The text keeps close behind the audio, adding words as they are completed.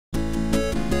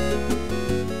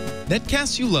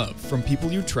Netcasts you love from people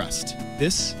you trust.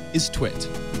 This is Twit.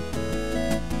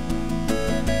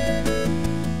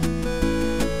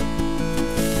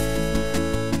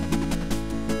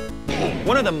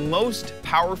 One of the most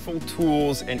powerful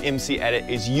tools in MCEdit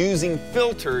is using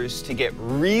filters to get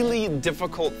really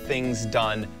difficult things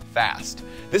done fast.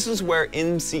 This is where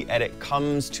MCEdit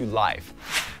comes to life.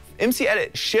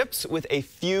 MCEdit ships with a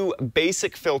few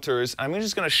basic filters. I'm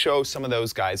just going to show some of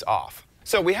those guys off.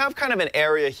 So we have kind of an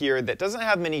area here that doesn't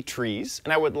have many trees,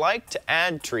 and I would like to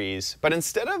add trees, but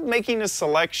instead of making a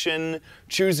selection,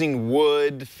 choosing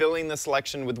wood, filling the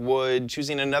selection with wood,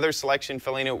 choosing another selection,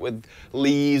 filling it with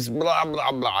leaves, blah,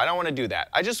 blah, blah, I don't want to do that.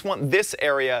 I just want this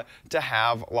area to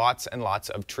have lots and lots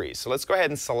of trees. So let's go ahead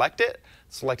and select it,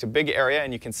 select a big area,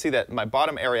 and you can see that my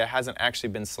bottom area hasn't actually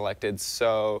been selected,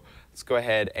 so let's go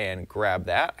ahead and grab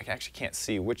that. I actually can't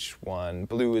see which one.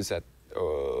 Blue is at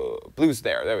blue's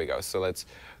there we go. So let's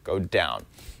go down.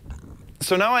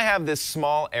 So now I have this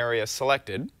small area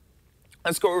selected.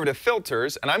 Let's go over to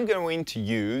filters, and I'm going to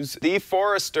use the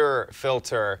Forester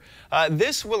filter.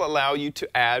 This will allow you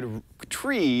to add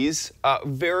trees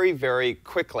very, very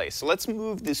quickly. So let's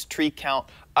move this tree count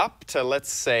up to,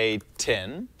 let's say,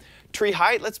 10. Tree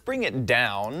height, let's bring it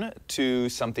down to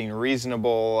something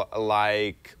reasonable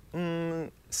like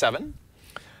 7.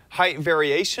 Height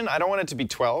variation, I don't want it to be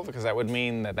 12 because that would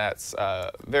mean that that's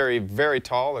very, very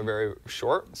tall or very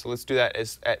short. So let's do that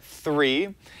at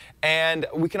 3. And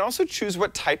we can also choose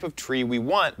what type of tree we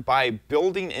want by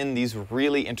building in these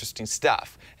really interesting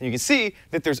stuff. And you can see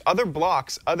that there's other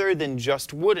blocks other than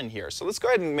just wood in here. So let's go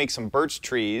ahead and make some birch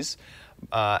trees.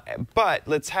 But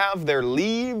let's have their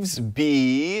leaves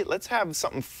be, let's have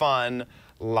something fun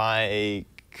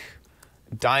like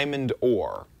diamond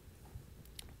ore.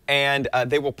 And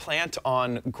they will plant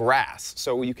on grass.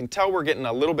 So you can tell we're getting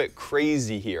a little bit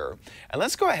crazy here. And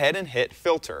let's go ahead and hit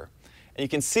filter. And you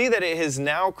can see that it has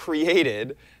now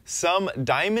created some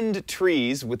diamond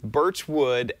trees with birch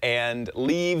wood and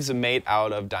leaves made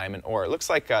out of diamond ore. It looks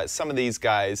like some of these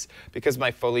guys, because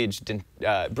my foliage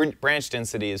branch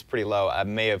density is pretty low, I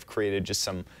may have created just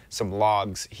some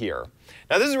logs here.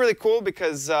 Now this is really cool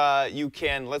because you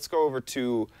can, let's go over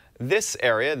to this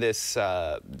area, this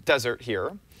desert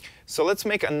here. So let's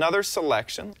make another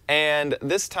selection, and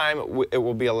this time it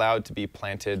will be allowed to be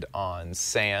planted on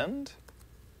sand.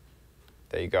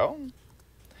 There you go.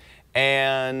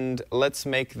 And let's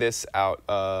make this out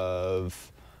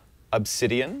of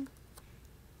obsidian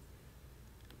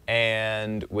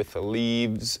and with the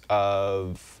leaves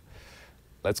of,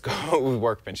 let's go with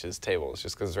workbenches, tables,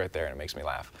 just because it's right there and it makes me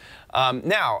laugh.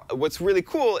 Now, what's really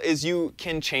cool is you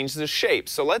can change the shape.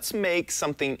 So let's make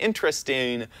something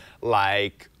interesting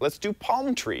like, let's do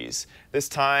palm trees. This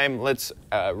time, let's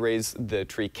raise the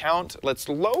tree count. Let's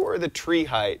lower the tree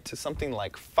height to something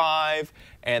like 5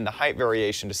 and the height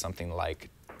variation to something like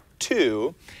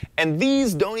 2. And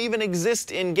these don't even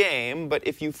exist in game, but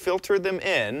if you filter them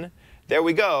in, there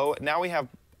we go. Now we have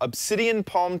obsidian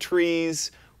palm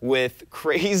trees with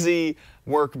crazy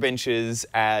workbenches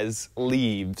as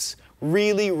leaves.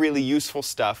 Really, really useful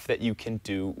stuff that you can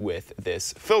do with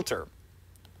this filter.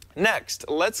 Next,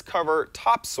 let's cover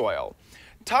topsoil.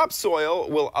 Topsoil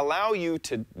will allow you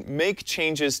to make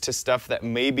changes to stuff that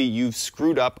maybe you've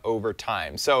screwed up over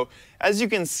time. So as you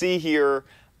can see here,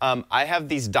 I have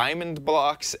these diamond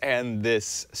blocks and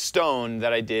this stone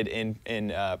that I did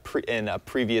in a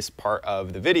previous part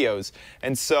of the videos.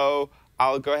 And so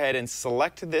I'll go ahead and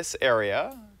select this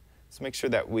area. Let's make sure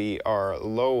that we are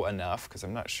low enough, because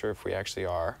I'm not sure if we actually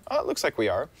are. Oh, it looks like we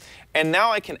are. And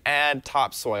now I can add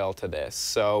topsoil to this.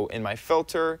 So in my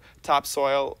filter,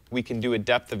 topsoil, we can do a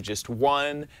depth of just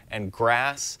 1 and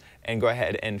grass, and go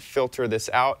ahead and filter this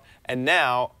out. And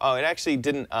now, oh, it actually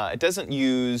didn't, it doesn't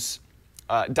use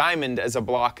diamond as a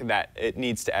block that it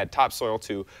needs to add topsoil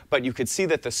to, but you could see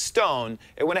that the stone,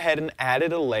 it went ahead and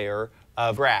added a layer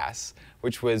of grass,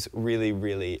 which was really,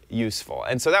 really useful.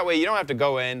 And so that way you don't have to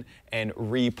go in and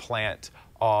replant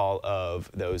all of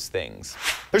those things.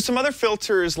 There's some other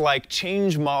filters like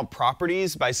change mob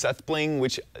properties by SethBling,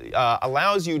 which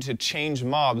allows you to change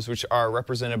mobs which are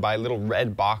represented by little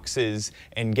red boxes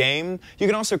in game. You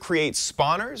can also create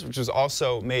spawners, which is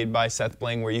also made by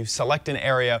SethBling, where you select an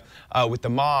area with the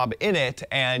mob in it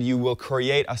and you will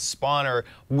create a spawner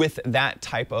with that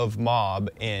type of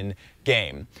mob in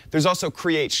game. There's also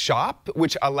create shop,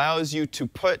 which allows you to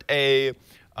put a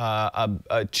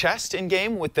chest in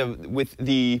game with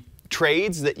the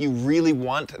trades that you really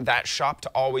want that shop to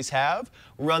always have.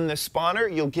 Run the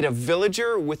spawner, you'll get a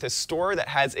villager with a store that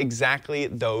has exactly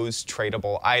those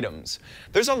tradable items.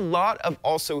 There's a lot of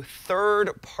also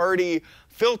third-party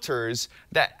filters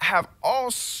that have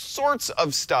all sorts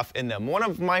of stuff in them. One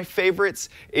of my favorites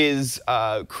is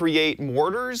create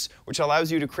mortars, which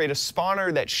allows you to create a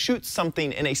spawner that shoots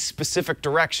something in a specific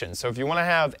direction. So if you want to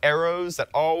have arrows that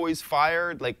always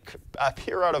fire, like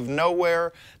appear out of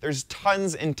nowhere, there's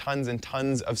tons and tons and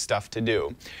tons of stuff to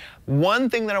do. One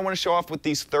thing that I want to show off with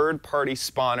these third-party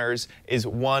spawners is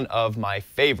one of my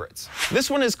favorites. This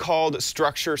one is called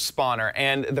Structure Spawner,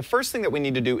 and the first thing that we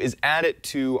need to do is add it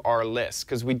to our list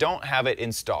because we don't have it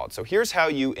installed. So here's how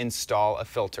you install a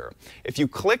filter. If you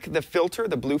click the filter,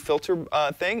 the blue filter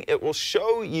thing, it will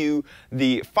show you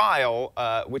the file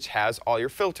which has all your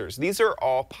filters. These are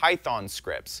all Python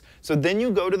scripts. So then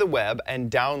you go to the web and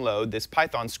download this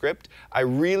Python script. I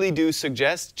really do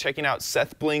suggest checking out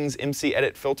Seth Bling's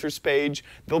MCEdit filters page.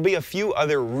 There'll be a few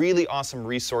other really awesome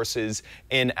resources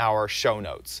in our show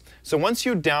notes. So once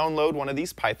you download one of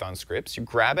these Python scripts, you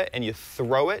grab it and you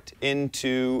throw it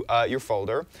into your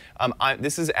folder.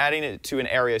 This is adding it to an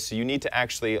area, so you need to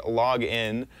actually log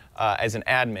in as an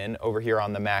admin over here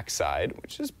on the Mac side,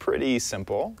 which is pretty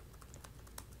simple.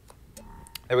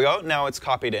 There we go. Now it's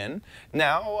copied in.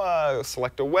 Now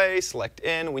select away, select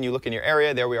in. When you look in your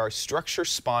area, there we are, Structure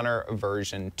Spawner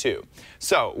version 2.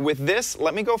 So with this,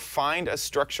 let me go find a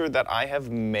structure that I have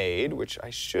made, which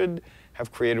I should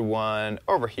have created one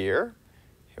over here.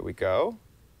 Here we go.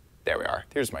 There we are.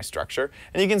 Here's my structure.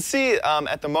 And you can see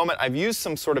at the moment I've used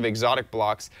some sort of exotic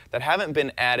blocks that haven't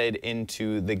been added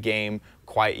into the game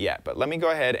quite yet. But let me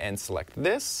go ahead and select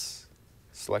this,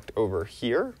 select over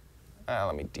here.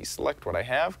 Let me deselect what I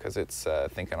have because it's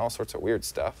thinking all sorts of weird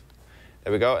stuff.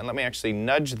 There we go. And let me actually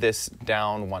nudge this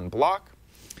down one block.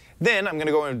 Then I'm going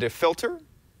to go into Filter,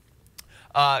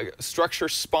 Structure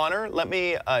Spawner. Let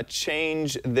me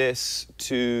change this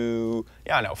to,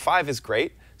 yeah, no, 5 is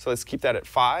great. So let's keep that at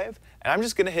 5. And I'm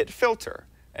just going to hit Filter.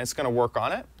 And it's going to work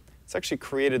on it. It's actually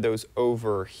created those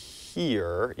over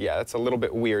here. Yeah, that's a little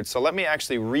bit weird. So let me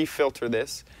actually refilter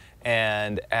this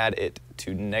and add it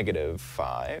to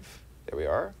 -5. There we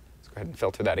are. Let's go ahead and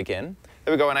filter that again.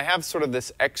 There we go, and I have sort of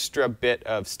this extra bit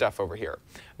of stuff over here.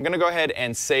 I'm going to go ahead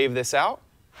and save this out.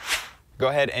 Go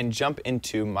ahead and jump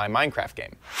into my Minecraft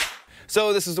game.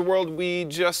 So this is the world we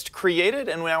just created,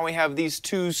 and now we have these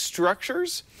two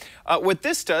structures. What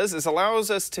this does is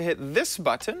allows us to hit this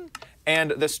button,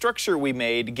 and the structure we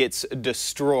made gets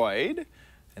destroyed.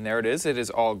 And there it is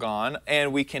all gone.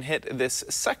 And we can hit this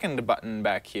second button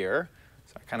back here.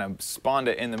 So I kind of spawned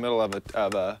it in the middle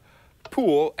of a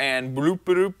pool, and bloop,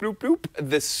 bloop, bloop, bloop,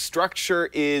 the structure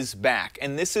is back.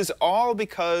 And this is all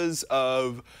because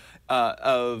of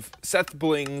Seth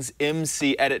Bling's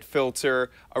MCEdit filter,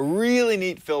 a really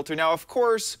neat filter. Now, of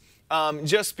course,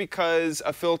 just because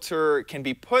a filter can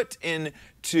be put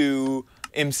into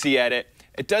MCEdit,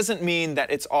 it doesn't mean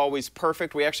that it's always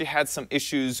perfect. We actually had some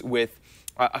issues with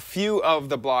a few of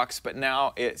the blocks, but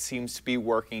now it seems to be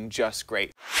working just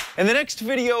great. In the next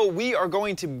video, we are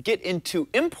going to get into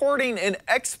importing and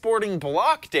exporting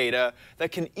block data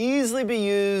that can easily be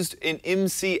used in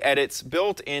MCEdit's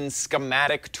built-in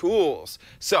schematic tools.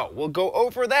 So we'll go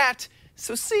over that.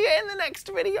 So see you in the next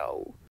video.